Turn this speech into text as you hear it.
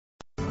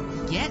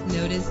Get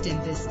noticed in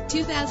this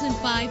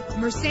 2005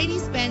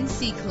 Mercedes-Benz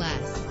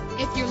C-Class.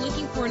 If you're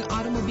looking for an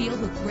automobile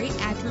with great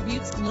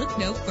attributes, look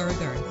no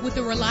further. With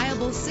a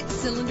reliable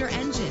 6-cylinder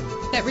engine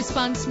that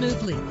responds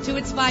smoothly to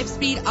its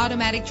 5-speed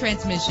automatic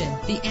transmission,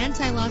 the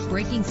anti-lock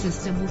braking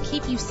system will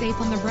keep you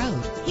safe on the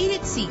road.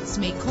 Heated seats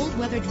make cold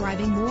weather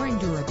driving more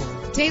endurable.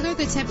 Tailor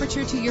the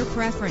temperature to your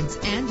preference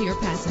and your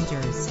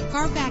passengers.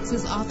 Carfax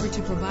is offered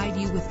to provide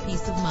you with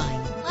peace of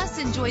mind. Plus,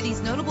 enjoy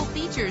these notable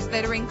features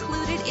that are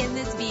included in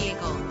this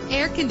vehicle: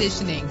 air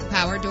conditioning,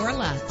 power door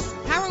locks,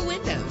 power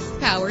windows,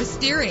 power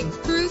steering,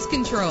 cruise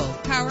control,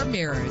 power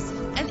mirrors,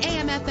 an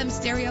AM/FM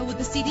stereo with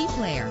a CD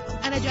player,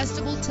 an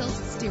adjustable tilt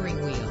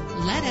steering wheel.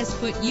 Let us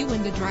put you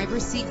in the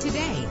driver's seat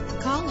today.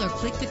 Call or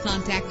click to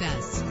contact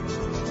us.